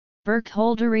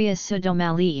Burkholderia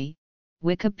pseudomallei,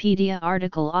 Wikipedia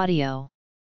article audio.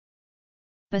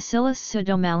 Bacillus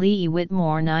pseudomallei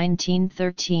Whitmore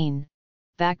 1913,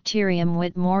 Bacterium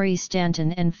Whitmorei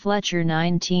Stanton and Fletcher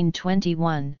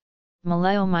 1921,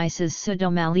 Maleomyces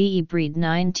pseudomallei breed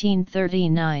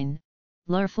 1939,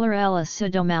 Lurflurella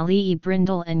pseudomallei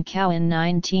Brindle and Cowan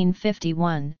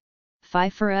 1951,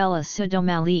 Pfeifferella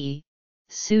pseudomallei,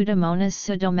 Pseudomonas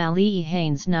pseudomallei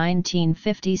Haynes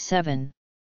 1957.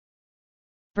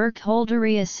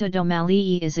 Burkholderia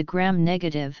pseudomallei is a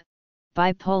gram-negative,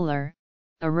 bipolar,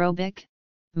 aerobic,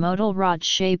 motile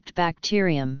rod-shaped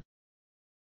bacterium.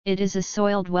 It is a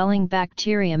soil-dwelling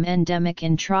bacterium endemic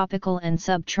in tropical and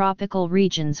subtropical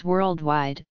regions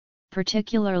worldwide,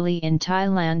 particularly in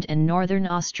Thailand and northern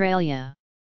Australia.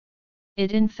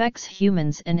 It infects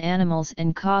humans and animals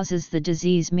and causes the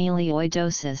disease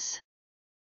melioidosis.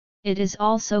 It is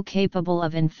also capable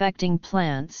of infecting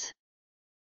plants.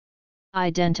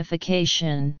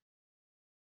 Identification.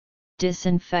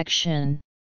 Disinfection.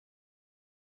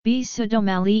 B.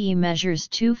 pseudomallei measures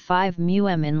 2.5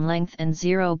 μm in length and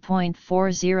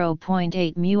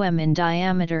 0.40.8 μm in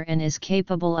diameter and is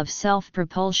capable of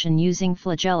self-propulsion using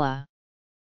flagella.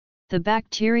 The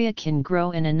bacteria can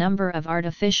grow in a number of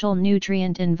artificial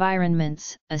nutrient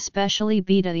environments, especially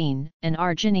betaine and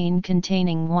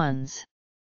arginine-containing ones.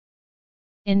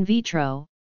 In vitro,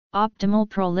 optimal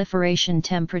proliferation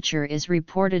temperature is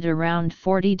reported around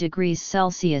 40 degrees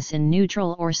Celsius in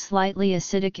neutral or slightly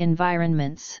acidic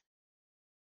environments.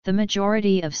 The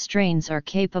majority of strains are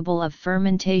capable of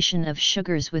fermentation of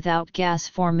sugars without gas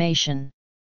formation.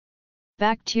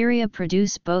 Bacteria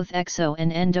produce both exo-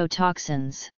 and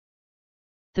endotoxins.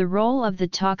 The role of the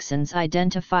toxins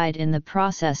identified in the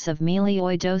process of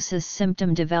melioidosis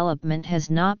symptom development has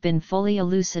not been fully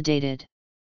elucidated.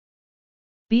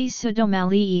 B.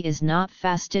 pseudomallei is not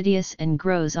fastidious and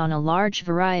grows on a large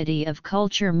variety of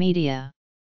culture media.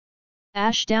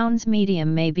 Ashdown's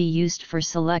medium may be used for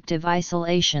selective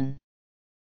isolation.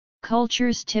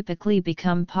 Cultures typically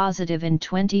become positive in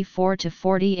 24 to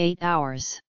 48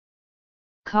 hours.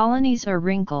 Colonies are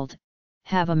wrinkled,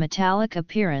 have a metallic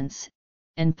appearance,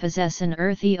 and possess an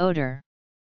earthy odor.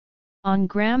 On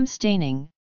gram staining,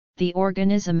 the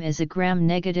organism is a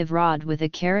gram-negative rod with a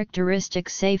characteristic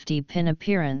safety pin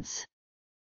appearance.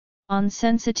 On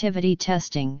sensitivity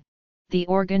testing, the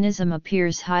organism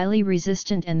appears highly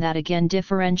resistant, and that again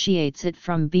differentiates it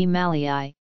from B.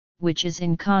 mallei, which is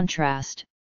in contrast,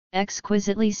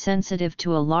 exquisitely sensitive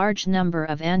to a large number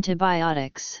of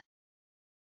antibiotics.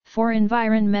 For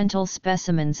environmental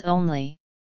specimens only,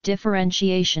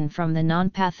 differentiation from the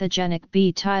non-pathogenic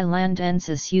B.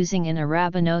 thailandensis using an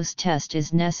arabinose test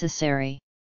is necessary.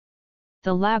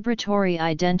 The laboratory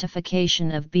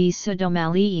identification of B.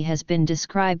 pseudomallei has been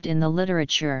described in the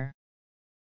literature.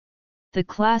 The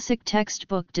classic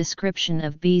textbook description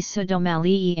of B.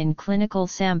 pseudomallei in clinical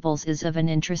samples is of an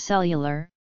intracellular,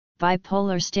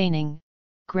 bipolar staining,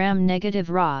 gram-negative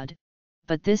rod,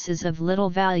 but this is of little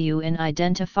value in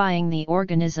identifying the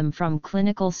organism from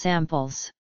clinical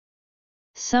samples.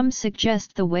 Some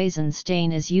suggest the Wesen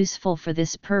stain is useful for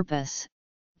this purpose,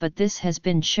 but this has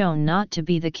been shown not to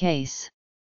be the case.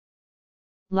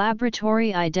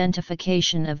 Laboratory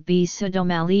identification of B.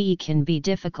 pseudomallei can be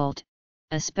difficult,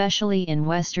 especially in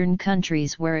Western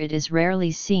countries where it is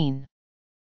rarely seen.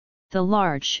 The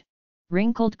large,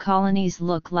 wrinkled colonies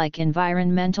look like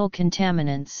environmental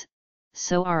contaminants,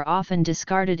 so are often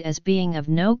discarded as being of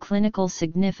no clinical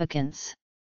significance.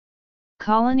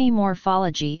 Colony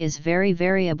morphology is very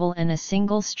variable, and a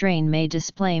single strain may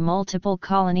display multiple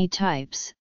colony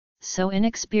types, so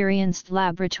inexperienced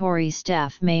laboratory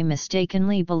staff may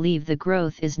mistakenly believe the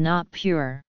growth is not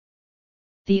pure.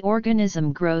 The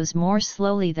organism grows more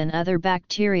slowly than other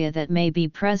bacteria that may be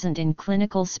present in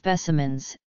clinical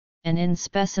specimens, and in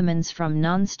specimens from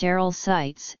non-sterile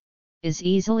sites, is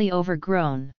easily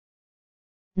overgrown.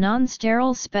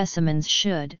 Non-sterile specimens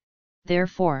should,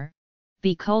 therefore,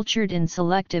 be cultured in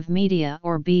selective media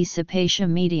or B. cepacia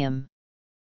medium.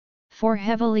 For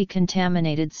heavily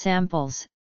contaminated samples,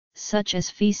 such as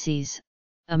feces,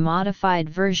 a modified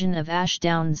version of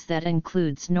Ashdown's that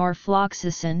includes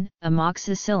norfloxacin,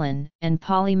 amoxicillin, and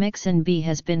polymyxin B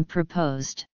has been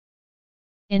proposed.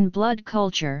 In blood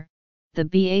culture, the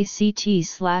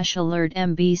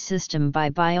BACT/ALERT-MB system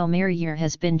by Biomerrier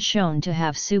has been shown to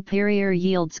have superior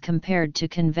yields compared to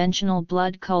conventional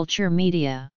blood culture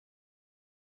media.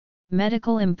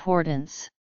 Medical importance.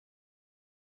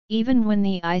 Even when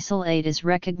the isolate is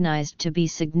recognized to be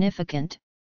significant,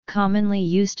 commonly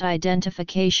used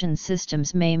identification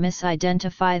systems may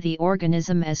misidentify the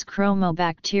organism as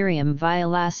Chromobacterium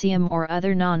violaceum or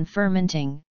other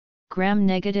non-fermenting,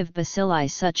 gram-negative bacilli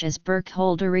such as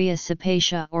Burkholderia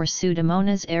cepacia or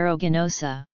Pseudomonas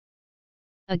aeruginosa.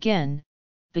 Again,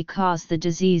 because the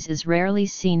disease is rarely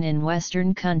seen in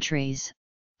Western countries,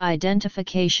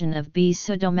 identification of B.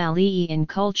 pseudomallei in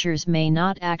cultures may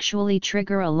not actually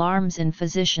trigger alarms in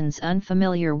physicians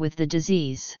unfamiliar with the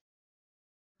disease.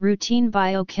 Routine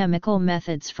biochemical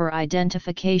methods for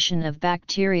identification of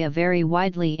bacteria vary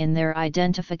widely in their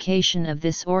identification of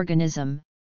this organism.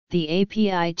 The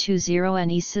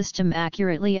API20NE system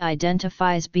accurately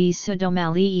identifies B.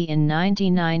 pseudomallei in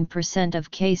 99% of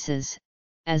cases,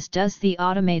 as does the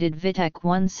automated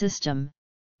VITEC1 system,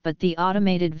 but the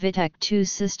automated VITEC2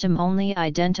 system only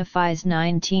identifies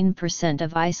 19%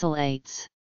 of isolates.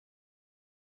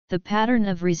 The pattern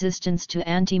of resistance to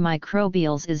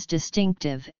antimicrobials is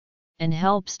distinctive, and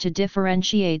helps to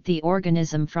differentiate the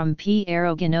organism from P.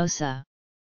 aeruginosa.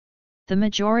 The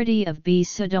majority of B.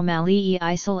 pseudomallei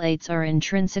isolates are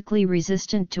intrinsically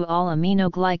resistant to all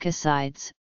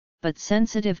aminoglycosides, but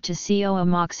sensitive to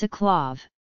co-amoxiclove.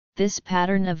 This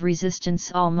pattern of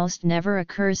resistance almost never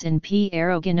occurs in P.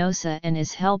 aeruginosa and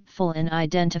is helpful in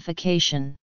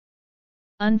identification.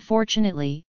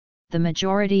 Unfortunately, the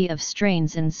majority of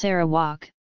strains in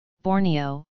Sarawak,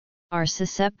 Borneo, are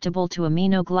susceptible to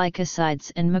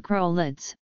aminoglycosides and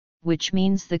macrolides, which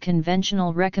means the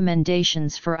conventional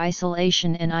recommendations for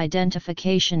isolation and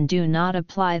identification do not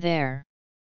apply there.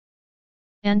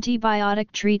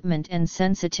 Antibiotic treatment and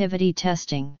sensitivity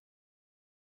testing.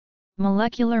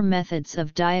 Molecular methods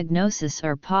of diagnosis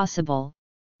are possible,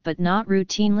 but not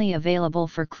routinely available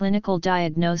for clinical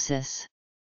diagnosis.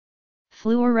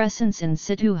 Fluorescence in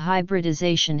situ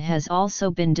hybridization has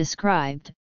also been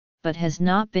described, but has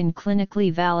not been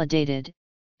clinically validated,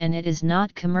 and it is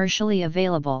not commercially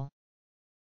available.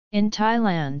 In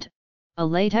Thailand, a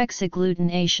latex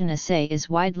agglutination assay is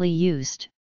widely used,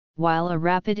 while a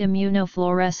rapid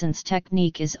immunofluorescence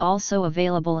technique is also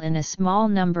available in a small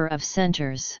number of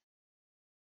centers.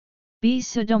 B.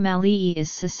 pseudomallei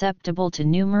is susceptible to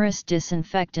numerous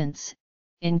disinfectants,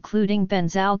 including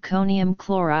benzalkonium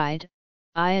chloride,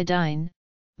 iodine,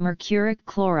 mercuric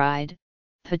chloride,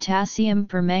 potassium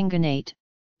permanganate,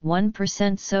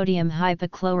 1% sodium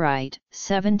hypochlorite,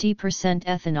 70%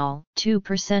 ethanol,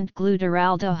 2%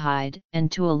 glutaraldehyde,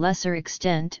 and to a lesser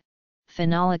extent,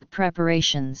 phenolic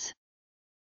preparations.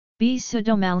 B.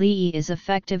 pseudomallei is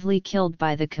effectively killed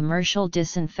by the commercial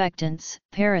disinfectants,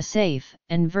 Parasafe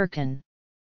and Virkin.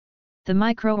 The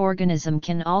microorganism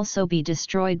can also be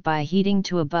destroyed by heating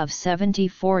to above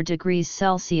 74 degrees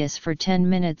Celsius for 10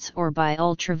 minutes or by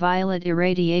ultraviolet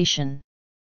irradiation.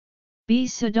 B.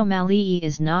 pseudomallei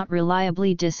is not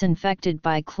reliably disinfected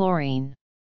by chlorine.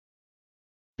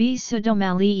 B.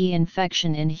 pseudomallei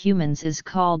infection in humans is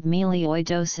called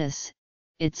melioidosis.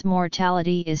 Its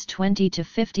mortality is 20 to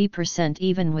 50%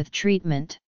 even with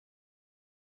treatment.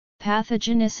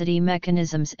 Pathogenicity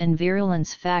mechanisms and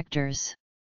virulence factors.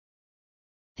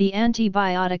 The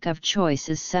antibiotic of choice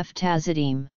is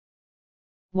ceftazidime.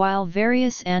 While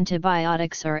various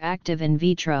antibiotics are active in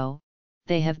vitro,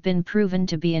 they have been proven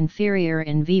to be inferior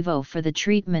in vivo for the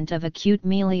treatment of acute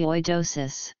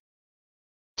melioidosis.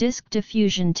 Disc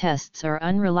diffusion tests are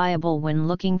unreliable when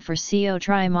looking for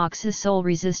CO-trimoxazole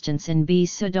resistance in B.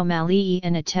 pseudomallei,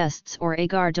 and tests or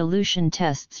agar dilution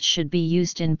tests should be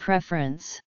used in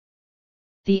preference.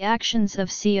 The actions of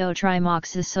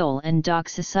CO-trimoxazole and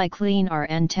doxycycline are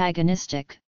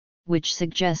antagonistic, which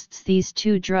suggests these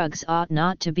two drugs ought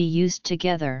not to be used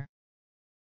together.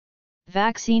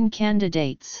 Vaccine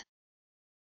candidates.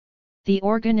 The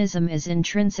organism is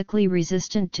intrinsically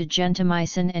resistant to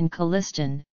gentamicin and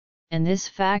colistin, and this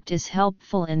fact is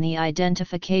helpful in the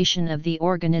identification of the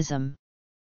organism.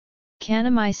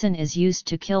 Kanamycin is used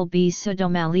to kill B.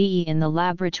 pseudomallei in the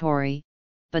laboratory,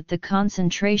 but the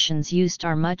concentrations used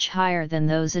are much higher than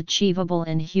those achievable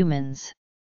in humans.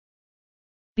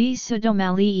 B.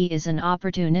 pseudomallei is an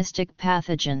opportunistic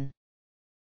pathogen.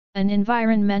 An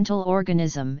environmental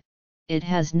organism, it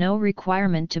has no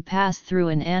requirement to pass through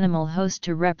an animal host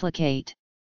to replicate.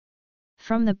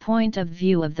 From the point of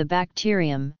view of the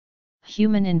bacterium,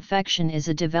 human infection is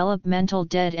a developmental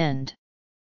dead end.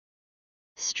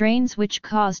 Strains which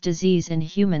cause disease in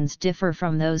humans differ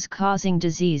from those causing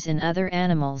disease in other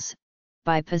animals,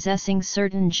 by possessing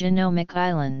certain genomic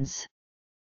islands.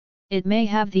 It may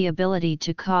have the ability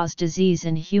to cause disease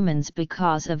in humans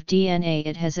because of DNA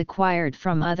it has acquired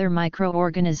from other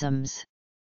microorganisms.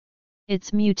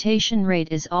 Its mutation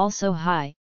rate is also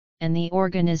high, and the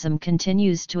organism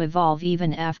continues to evolve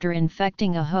even after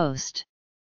infecting a host.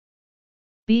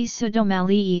 B.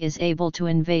 pseudomallei is able to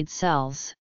invade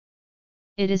cells.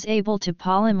 It is able to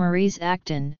polymerize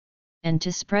actin, and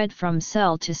to spread from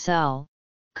cell to cell,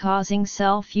 causing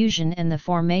cell fusion and the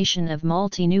formation of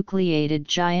multinucleated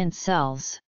giant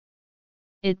cells.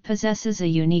 It possesses a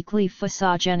uniquely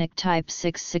phosogenic type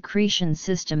 6 secretion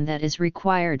system that is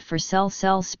required for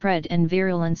cell-cell spread and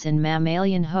virulence in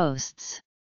mammalian hosts.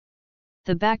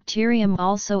 The bacterium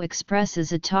also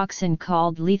expresses a toxin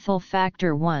called lethal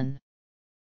factor 1.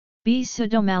 B.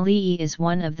 pseudomallei is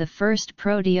one of the first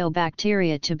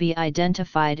proteobacteria to be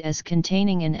identified as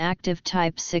containing an active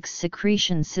type 6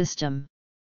 secretion system.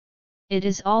 It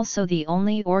is also the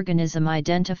only organism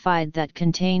identified that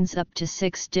contains up to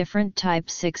 6 different type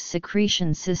 6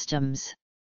 secretion systems.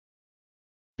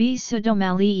 B.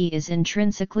 pseudomallei is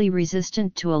intrinsically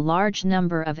resistant to a large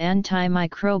number of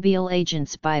antimicrobial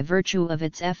agents by virtue of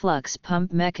its efflux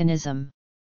pump mechanism.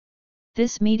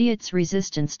 This mediates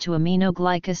resistance to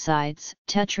aminoglycosides,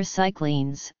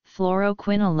 tetracyclines,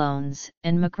 fluoroquinolones,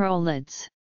 and macrolides.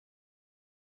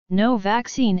 No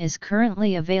vaccine is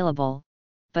currently available,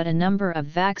 but a number of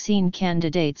vaccine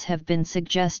candidates have been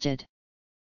suggested.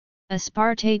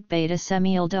 Aspartate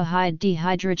beta-semialdehyde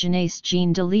dehydrogenase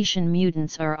gene deletion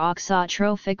mutants are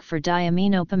auxotrophic for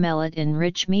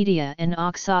diaminopimelate-enriched media and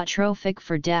auxotrophic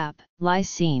for DAP,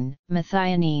 lysine,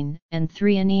 methionine, and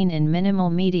threonine in minimal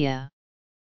media.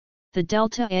 The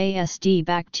delta ASD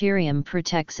bacterium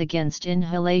protects against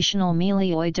inhalational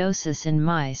melioidosis in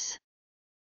mice.